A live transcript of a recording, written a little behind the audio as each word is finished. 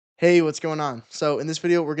Hey, what's going on? So in this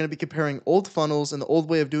video, we're going to be comparing old funnels and the old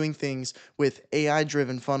way of doing things with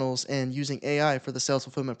AI-driven funnels and using AI for the sales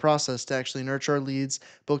fulfillment process to actually nurture our leads,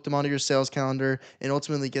 book them onto your sales calendar, and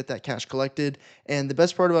ultimately get that cash collected. And the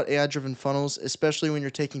best part about AI-driven funnels, especially when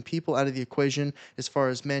you're taking people out of the equation as far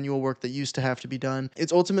as manual work that used to have to be done,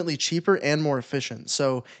 it's ultimately cheaper and more efficient.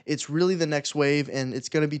 So it's really the next wave and it's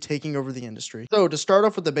going to be taking over the industry. So to start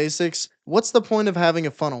off with the basics, what's the point of having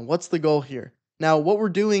a funnel? What's the goal here? Now, what we're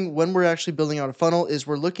doing when we're actually building out a funnel is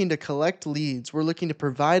we're looking to collect leads. We're looking to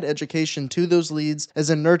provide education to those leads, as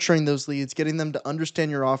in nurturing those leads, getting them to understand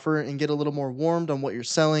your offer and get a little more warmed on what you're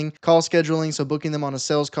selling, call scheduling, so booking them on a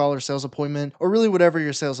sales call or sales appointment, or really whatever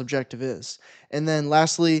your sales objective is. And then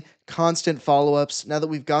lastly, constant follow ups. Now that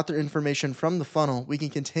we've got their information from the funnel, we can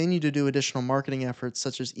continue to do additional marketing efforts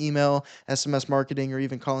such as email, SMS marketing, or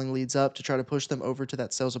even calling leads up to try to push them over to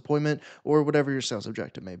that sales appointment or whatever your sales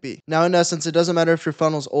objective may be. Now, in essence, it doesn't matter if your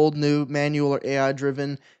funnel's old, new, manual, or AI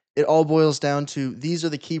driven. It all boils down to these are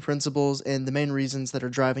the key principles and the main reasons that are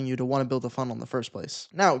driving you to want to build a funnel in the first place.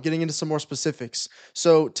 Now, getting into some more specifics.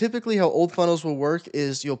 So, typically, how old funnels will work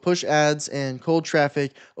is you'll push ads and cold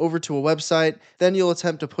traffic over to a website. Then you'll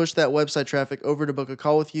attempt to push that website traffic over to book a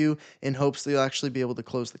call with you in hopes that you'll actually be able to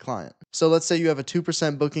close the client. So, let's say you have a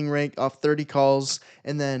 2% booking rate off 30 calls,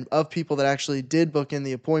 and then of people that actually did book in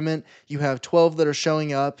the appointment, you have 12 that are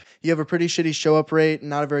showing up. You have a pretty shitty show up rate,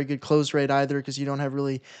 not a very good close rate either because you don't have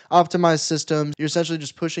really optimized systems. You're essentially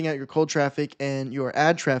just pushing out your cold traffic and your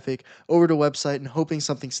ad traffic over to a website and hoping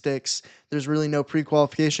something sticks. There's really no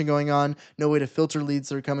pre-qualification going on, no way to filter leads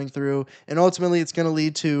that are coming through, and ultimately it's going to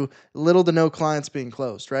lead to little to no clients being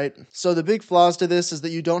closed, right? So the big flaws to this is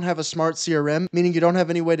that you don't have a smart CRM, meaning you don't have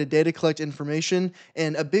any way to data collect information,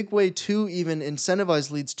 and a big way to even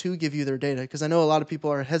incentivize leads to give you their data, because I know a lot of people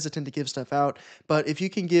are hesitant to give stuff out, but if you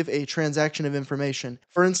can give a transaction of information,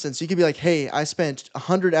 for instance, you could be like, hey, I spent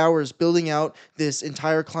 100 hours building out this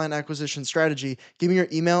entire client acquisition strategy. Give me your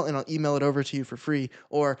email and I'll email it over to you for free.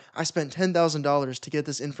 Or I spent $10,000 to get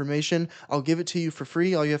this information. I'll give it to you for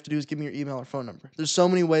free. All you have to do is give me your email or phone number. There's so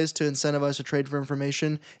many ways to incentivize or trade for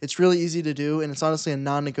information. It's really easy to do, and it's honestly a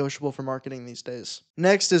non-negotiable for marketing these days.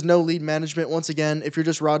 Next is no lead management. Once again, if you're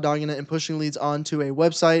just raw dogging it and pushing leads onto a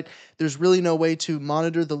website, there's really no way to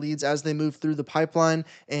monitor the leads as they move through the pipeline,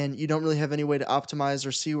 and you don't really have any way to optimize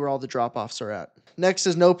or see where all the drop offs are at. Next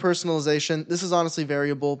is no personalization. This is honestly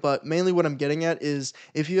variable, but mainly what I'm getting at is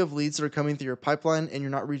if you have leads that are coming through your pipeline and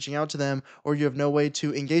you're not reaching out to them, or you have no way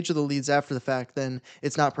to engage with the leads after the fact, then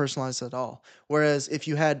it's not personalized at all. Whereas if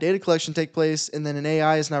you had data collection take place and then an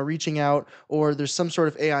AI is now reaching out, or there's some sort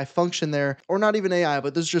of AI function there, or not even AI,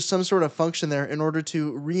 but there's just some sort of function there in order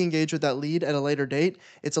to re engage with that lead at a later date,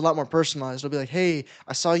 it's a lot more personalized. It'll be like, hey,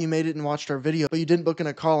 I saw you made it and watched our video, but you didn't book in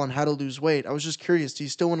a call on how to lose weight. I was just curious, do you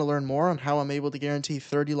still want to learn more on how I'm able to guarantee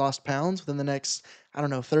 30 lost pounds within the next, I don't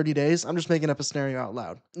know, 30 days? I'm just making up a scenario out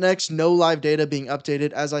loud. Next, no live data being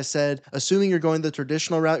updated. As I said, assuming you're going the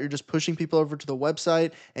traditional route, you're just pushing people over to the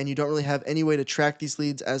website and you don't really have any way to track these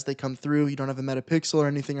leads as they come through. You don't have a metapixel or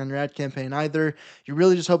anything on your ad campaign either. You're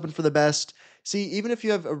really just hoping for the best. See, even if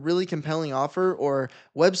you have a really compelling offer or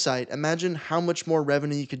website, imagine how much more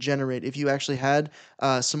revenue you could generate if you actually had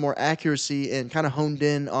some more accuracy and kind of honed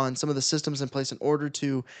in on some of the systems in place in order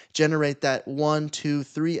to generate that one, two,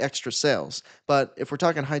 three extra sales. But if we're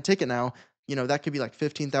talking high ticket now, that could be like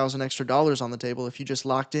 15,000 extra dollars on the table if you just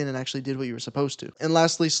locked in and actually did what you were supposed to. And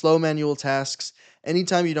lastly, slow manual tasks.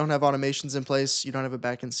 Anytime you don't have automations in place, you don't have a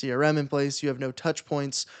backend CRM in place, you have no touch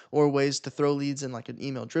points or ways to throw leads in like an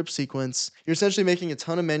email drip sequence, you're essentially making a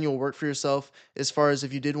ton of manual work for yourself as far as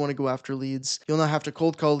if you did want to go after leads. You'll not have to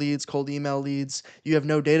cold call leads, cold email leads. You have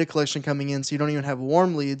no data collection coming in, so you don't even have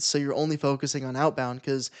warm leads, so you're only focusing on outbound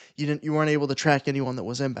because you weren't able to track anyone that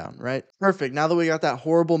was inbound, right? Perfect. Now that we got that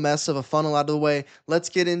horrible mess of a funnel out of the way, let's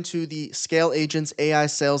get into the Scale Agents AI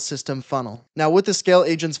sales system funnel. Now, with the Scale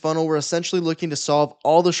Agents funnel, we're essentially looking to solve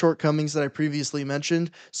all the shortcomings that I previously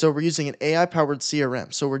mentioned. So we're using an AI powered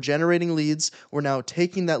CRM. So we're generating leads. We're now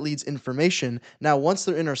taking that lead's information. Now, once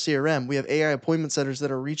they're in our CRM, we have AI appointment setters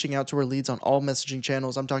that are reaching out to our leads on all messaging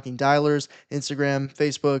channels. I'm talking dialers, Instagram,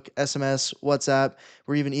 Facebook, SMS, WhatsApp.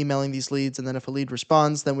 We're even emailing these leads. And then if a lead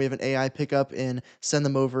responds, then we have an AI pickup and send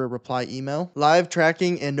them over a reply email. Live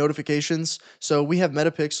tracking and notifications. So we have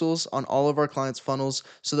metapixels on all of our clients' funnels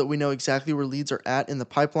so that we know exactly where leads are at in the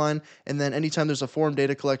pipeline. And then anytime there's there's a form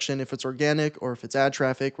data collection, if it's organic or if it's ad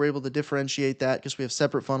traffic, we're able to differentiate that because we have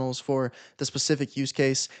separate funnels for the specific use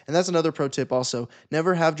case. And that's another pro tip also.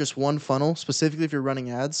 Never have just one funnel, specifically if you're running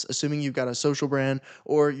ads, assuming you've got a social brand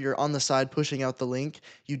or you're on the side pushing out the link.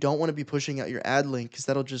 You don't want to be pushing out your ad link because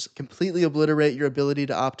that'll just completely obliterate your ability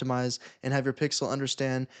to optimize and have your pixel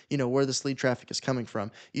understand, where this lead traffic is coming from.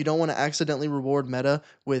 You don't want to accidentally reward Meta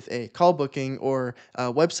with a call booking or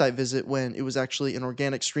a website visit when it was actually an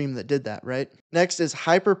organic stream that did that, right? Next is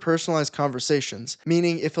hyper personalized conversations,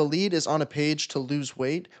 meaning if a lead is on a page to lose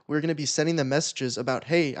weight, we're going to be sending them messages about,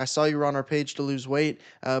 hey, I saw you were on our page to lose weight,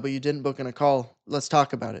 but you didn't book in a call. Let's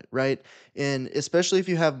talk about it, right? And especially if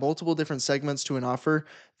you have multiple different segments to an offer,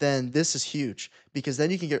 then this is huge because then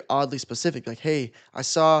you can get oddly specific. Like, hey, I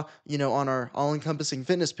saw, on our all encompassing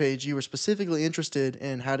fitness page, you were specifically interested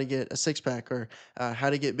in how to get a six pack or how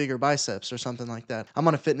to get bigger biceps or something like that. I'm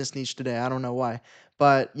on a fitness niche today. I don't know why.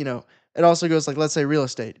 But, it also goes like, let's say real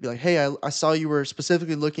estate. Be like, hey, I saw you were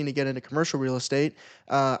specifically looking to get into commercial real estate.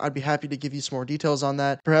 I'd be happy to give you some more details on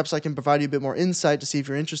that. Perhaps I can provide you a bit more insight to see if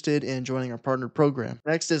you're interested in joining our partner program.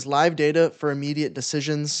 Next is live data for immediate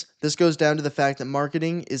decisions. This goes down to the fact that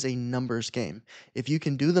marketing is a numbers game. If you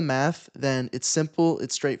can do the math, then it's simple,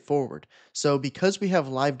 it's straightforward. So, because we have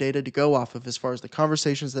live data to go off of as far as the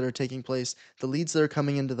conversations that are taking place, the leads that are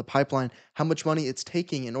coming into the pipeline, how much money it's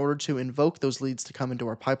taking in order to invoke those leads to come into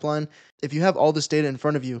our pipeline, if you have all this data in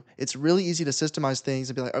front of you, it's really easy to systemize things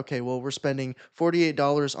and be like, okay, well, we're spending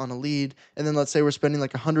 $48 on a lead. And then let's say we're spending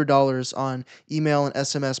like $100 on email and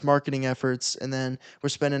SMS marketing efforts. And then we're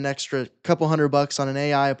spending an extra couple $100 on an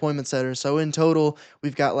AI appointment setter. So in total,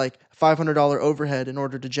 we've got like $500 overhead in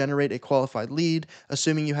order to generate a qualified lead,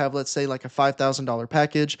 assuming you have, let's say, like a $5,000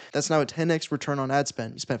 package. That's now a 10x return on ad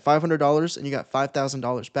spend. You spent $500 and you got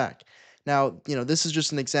 $5,000 back. Now, this is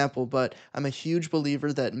just an example, but I'm a huge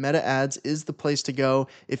believer that meta ads is the place to go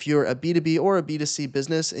if you're a B2B or a B2C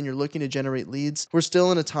business and you're looking to generate leads. We're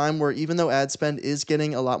still in a time where even though ad spend is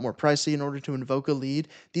getting a lot more pricey in order to invoke a lead,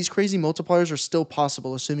 these crazy multipliers are still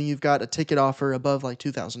possible, assuming you've got a ticket offer above like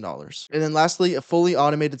 $2,000. And then lastly, a fully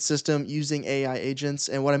automated system using AI agents.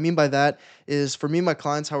 And what I mean by that is for me and my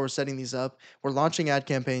clients, how we're setting these up, we're launching ad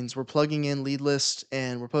campaigns, we're plugging in lead lists,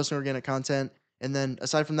 and we're posting organic content. And then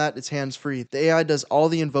aside from that, it's hands free. The AI does all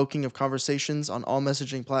the invoking of conversations on all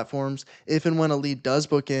messaging platforms. If and when a lead does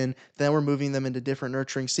book in, then we're moving them into different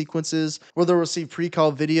nurturing sequences where they'll receive pre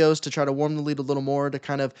call videos to try to warm the lead a little more to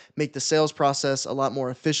kind of make the sales process a lot more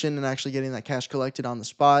efficient and actually getting that cash collected on the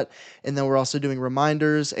spot. And then we're also doing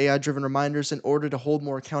reminders, AI driven reminders, in order to hold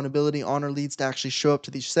more accountability on our leads to actually show up to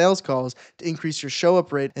these sales calls to increase your show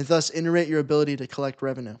up rate and thus iterate your ability to collect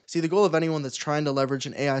revenue. See, the goal of anyone that's trying to leverage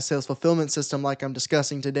an AI sales fulfillment system like I'm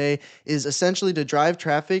discussing today is essentially to drive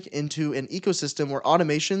traffic into an ecosystem where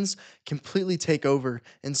automations completely take over.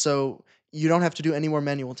 And so you don't have to do any more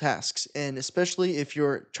manual tasks. And especially if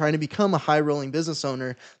you're trying to become a high rolling business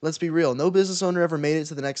owner, let's be real, no business owner ever made it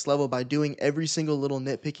to the next level by doing every single little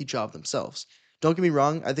nitpicky job themselves. Don't get me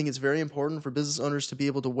wrong, I think it's very important for business owners to be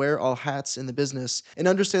able to wear all hats in the business and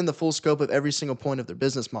understand the full scope of every single point of their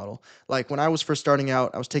business model. Like when I was first starting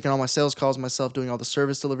out, I was taking all my sales calls myself, doing all the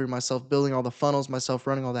service delivery myself, building all the funnels myself,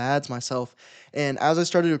 running all the ads myself. And as I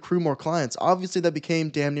started to accrue more clients, obviously that became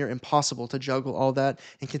damn near impossible to juggle all that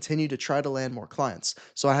and continue to try to land more clients.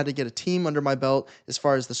 So I had to get a team under my belt as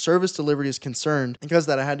far as the service delivery is concerned. Because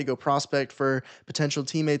that, I had to go prospect for potential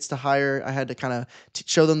teammates to hire. I had to kind of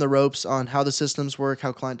show them the ropes on how the systems work,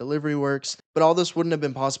 how client delivery works. But all this wouldn't have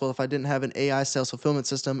been possible if I didn't have an AI sales fulfillment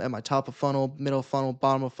system at my top of funnel, middle of funnel,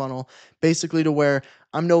 bottom of funnel, basically to where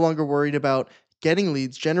I'm no longer worried about getting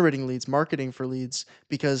leads, generating leads, marketing for leads,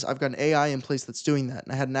 because I've got an AI in place that's doing that.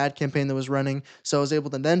 And I had an ad campaign that was running. So I was able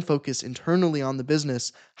to then focus internally on the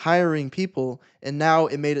business, hiring people. And now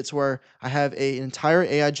it made it to where I have an entire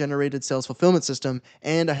AI generated sales fulfillment system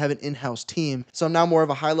and I have an in house team. So I'm now more of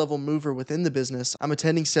a high level mover within the business. I'm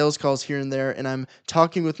attending sales calls here and there and I'm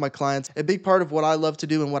talking with my clients. A big part of what I love to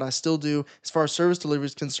do and what I still do as far as service delivery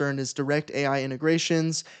is concerned is direct AI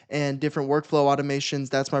integrations and different workflow automations.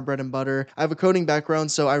 That's my bread and butter. I have a coding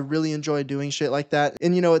background, so I really enjoy doing shit like that.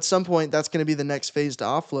 And at some point, that's going to be the next phase to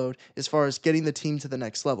offload as far as getting the team to the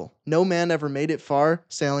next level. No man ever made it far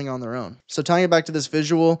sailing on their own. So tying it back to this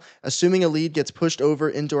visual, assuming a lead gets pushed over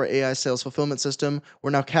into our AI sales fulfillment system, we're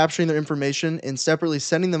now capturing their information and separately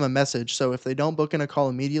sending them a message. So if they don't book in a call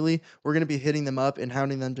immediately, we're going to be hitting them up and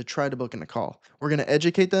hounding them to try to book in a call. We're going to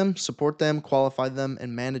educate them, support them, qualify them,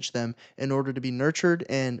 and manage them in order to be nurtured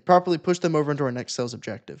and properly push them over into our next sales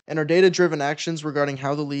objective. And our data-driven action actions regarding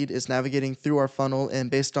how the lead is navigating through our funnel.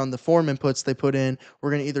 And based on the form inputs they put in,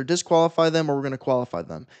 we're going to either disqualify them or we're going to qualify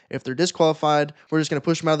them. If they're disqualified, we're just going to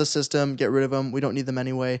push them out of the system, get rid of them. We don't need them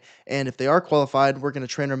anyway. And if they are qualified, we're going to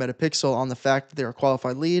train our metapixel on the fact that they're a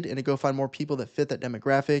qualified lead and to go find more people that fit that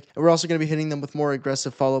demographic. And we're also going to be hitting them with more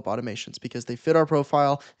aggressive follow-up automations because they fit our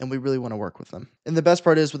profile and we really want to work with them. And the best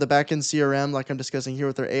part is with the backend CRM, like I'm discussing here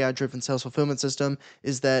with our AI-driven sales fulfillment system,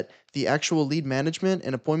 is that the actual lead management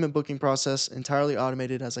and appointment booking process entirely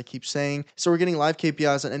automated, as I keep saying. So we're getting live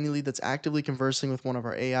KPIs on any lead that's actively conversing with one of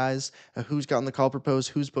our AIs, who's gotten the call proposed,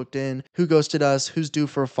 who's booked in, who ghosted us, who's due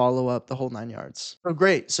for a follow-up, the whole 9 yards. Oh,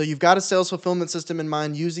 great. So you've got a sales fulfillment system in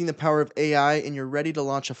mind using the power of AI and you're ready to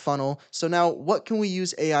launch a funnel. So now what can we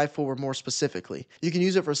use AI for more specifically? You can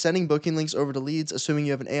use it for sending booking links over to leads, assuming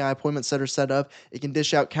you have an AI appointment setter set up. It can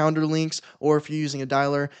dish out calendar links, or if you're using a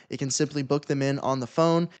dialer, it can simply book them in on the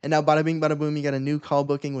phone. And now bada bing, bada boom, you got a new call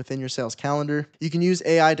booking within your sales calendar. You can use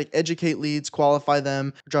AI to educate leads, qualify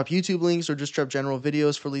them, drop YouTube links, or just drop general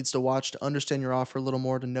videos for leads to watch to understand your offer a little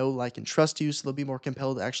more, to know, like, and trust you, so they'll be more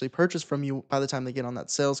compelled to actually purchase from you by the time they get on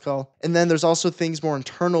that sales call. And then there's also things more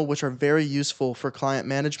internal, which are very useful for client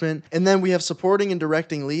management. And then we have supporting and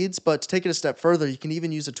directing leads, but to take it a step further, you can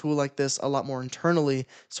even use a tool like this a lot more internally,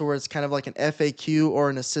 so where it's kind of like an FAQ or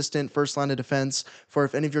an assistant first line of defense for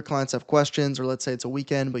if any of your clients have questions, or let's say it's a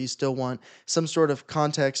weekend, but you still want some sort of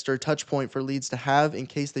context or touch point for leads to have in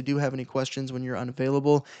case they do have any questions when you're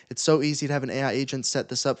unavailable. It's so easy to have an AI agent set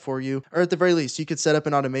this up for you, or at the very least, you could set up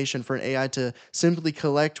an automation for an AI to simply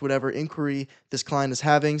collect whatever inquiry this client is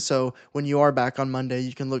having. So when you are back on Monday,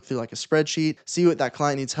 you can look through like a spreadsheet, see what that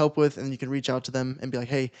client needs help with, and then you can reach out to them and be like,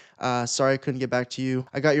 hey, sorry I couldn't get back to you.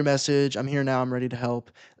 I got your message. I'm here now. I'm ready to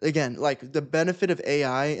help. Again, like the benefit of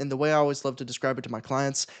AI and the way I always love to describe it to my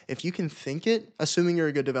clients, if you can think it, assuming you're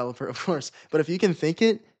a good developer, of course, but if you can think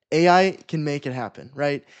it, AI can make it happen,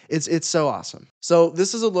 right? It's so awesome. So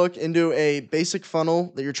this is a look into a basic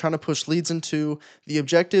funnel that you're trying to push leads into. The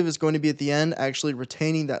objective is going to be at the end actually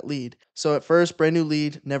retaining that lead. So at first, brand new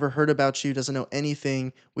lead, never heard about you, doesn't know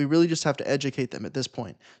anything. We really just have to educate them at this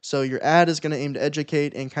point. So your ad is going to aim to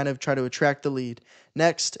educate and kind of try to attract the lead.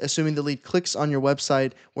 Next, assuming the lead clicks on your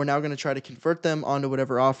website, we're now going to try to convert them onto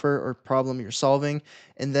whatever offer or problem you're solving.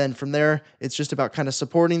 And then from there, it's just about kind of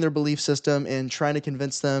supporting their belief system and trying to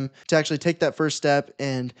convince them to actually take that first step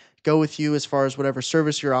and go with you as far as whatever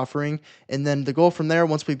service you're offering. And then the goal from there,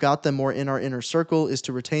 once we've got them more in our inner circle, is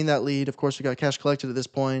to retain that lead. Of course, we got cash collected at this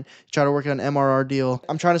point, try to work on an MRR deal.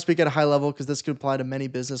 I'm trying to speak at a high level because this could apply to many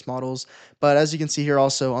business models. But as you can see here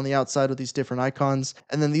also on the outside with these different icons,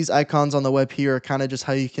 and then these icons on the web here are kind of just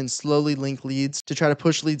how you can slowly link leads to try to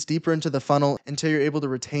push leads deeper into the funnel until you're able to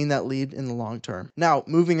retain that lead in the long term. Now,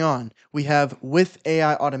 moving on, we have with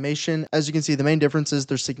AI automation. As you can see, the main difference is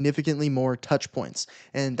there's significantly more touch points.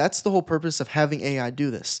 And that's the whole purpose of having AI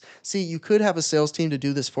do this. See, you could have a sales team to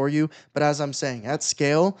do this for you, but as I'm saying, at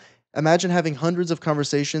scale, imagine having hundreds of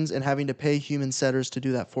conversations and having to pay human setters to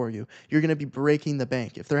do that for you. You're going to be breaking the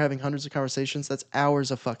bank. If they're having hundreds of conversations, that's hours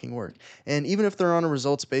of fucking work. And even if they're on a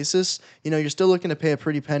results basis, you're still looking to pay a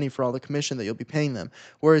pretty penny for all the commission that you'll be paying them.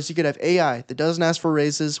 Whereas you could have AI that doesn't ask for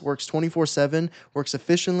raises, works 24/7, works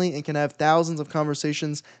efficiently, and can have thousands of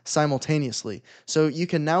conversations simultaneously. So you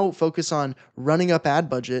can now focus on running up ad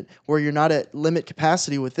budget where you're not at limit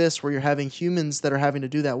capacity with this, where you're having humans that are having to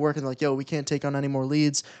do that work and like, yo, we can't take on any more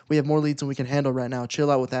leads. We have more leads than we can handle right now.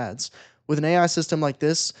 Chill out with ads. With an AI system like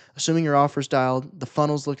this, assuming your offer's dialed, the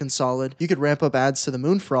funnel's looking solid, you could ramp up ads to the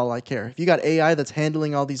moon for all I care. If you got AI that's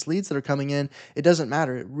handling all these leads that are coming in, it doesn't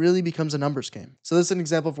matter. It really becomes a numbers game. So this is an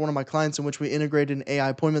example of one of my clients in which we integrated an AI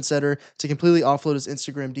appointment setter to completely offload his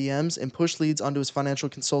Instagram DMs and push leads onto his financial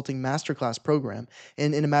consulting masterclass program.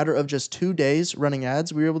 And in a matter of just 2 days running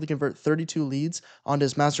ads, we were able to convert 32 leads onto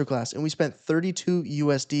his masterclass. And we spent 32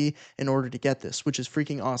 USD in order to get this, which is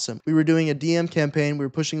freaking awesome. We were doing a DM campaign. We were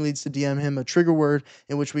pushing leads to DM him a trigger word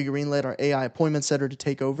in which we greenlit our AI appointment setter to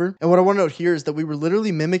take over. And what I want to note here is that we were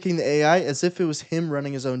literally mimicking the AI as if it was him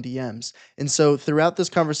running his own DMs. And so throughout this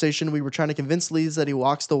conversation, we were trying to convince leads that he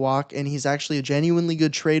walks the walk and he's actually a genuinely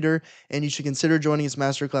good trader. And you should consider joining his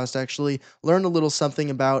masterclass to actually learn a little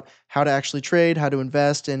something about how to actually trade, how to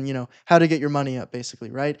invest, and how to get your money up,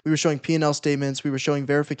 basically, right? We were showing P&L statements, we were showing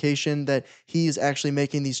verification that he's actually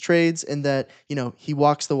making these trades and that he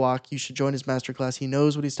walks the walk. You should join his masterclass. He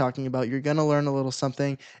knows what he's talking about. belt. You're going to learn a little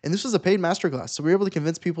something. And this was a paid masterclass. So we were able to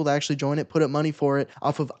convince people to actually join it, put up money for it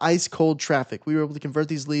off of ice cold traffic. We were able to convert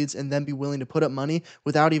these leads and then be willing to put up money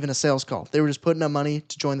without even a sales call. They were just putting up money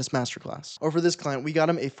to join this masterclass. Or for this client, we got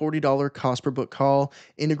him a $40 cost per book call,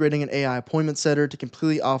 integrating an AI appointment setter to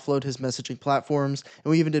completely offload his messaging platforms.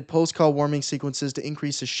 And we even did post call warming sequences to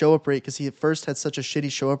increase his show up rate because he at first had such a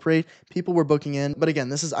shitty show up rate. People were booking in. But again,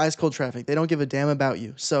 this is ice cold traffic. They don't give a damn about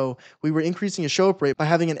you. So we were increasing his show up rate by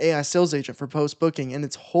having an AI sales agent for post booking, and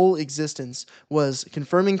its whole existence was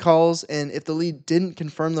confirming calls. And if the lead didn't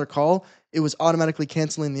confirm their call, it was automatically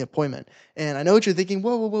canceling the appointment. And I know what you're thinking,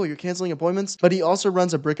 whoa, whoa, whoa, you're canceling appointments. But he also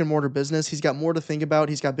runs a brick and mortar business. He's got more to think about.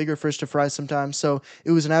 He's got bigger fish to fry sometimes. So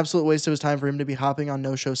it was an absolute waste of his time for him to be hopping on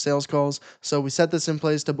no-show sales calls. So we set this in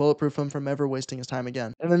place to bulletproof him from ever wasting his time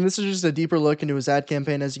again. And then this is just a deeper look into his ad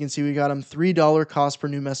campaign. As you can see, we got him $3 cost per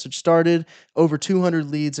new message started, over 200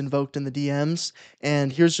 leads invoked in the DMs.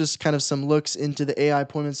 And here's just kind of some looks into the AI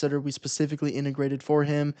appointment setter we specifically integrated for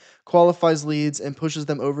him, qualifies leads and pushes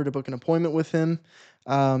them over to book an appointment with him.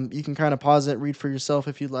 You can kind of pause it, read for yourself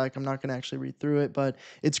if you'd like. I'm not going to actually read through it, but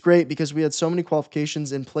it's great because we had so many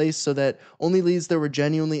qualifications in place so that only leads that were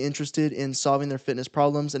genuinely interested in solving their fitness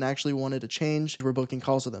problems and actually wanted to change were booking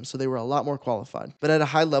calls with them. So they were a lot more qualified. But at a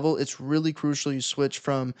high level, it's really crucial you switch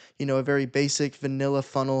from, a very basic vanilla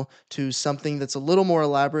funnel to something that's a little more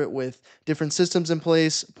elaborate with different systems in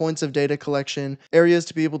place, points of data collection, areas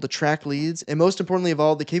to be able to track leads, and most importantly of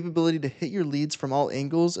all, the capability to hit your leads from all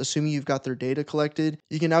angles, assuming you've got their data collected.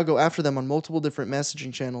 You can now go after them on multiple different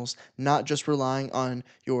messaging channels, not just relying on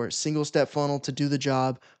your single step funnel to do the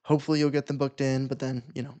job. Hopefully you'll get them booked in, but then,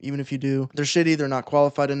 even if you do, they're shitty, they're not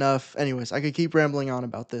qualified enough. Anyways, I could keep rambling on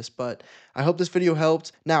about this, but I hope this video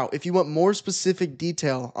helped. Now, if you want more specific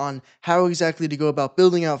detail on how exactly to go about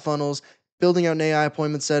building out funnels, building out an AI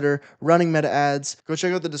appointment setter, running meta ads, go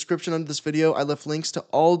check out the description under this video. I left links to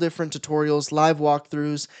all different tutorials, live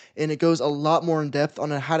walkthroughs, and it goes a lot more in depth on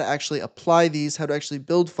how to actually apply these, how to actually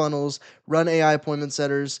build funnels, run AI appointment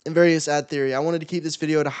setters, and various ad theory. I wanted to keep this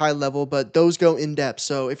video at a high level, but those go in depth.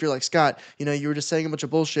 So if you're like, Scott, you were just saying a bunch of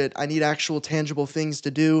bullshit, I need actual tangible things to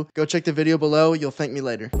do, go check the video below. You'll thank me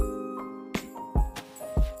later.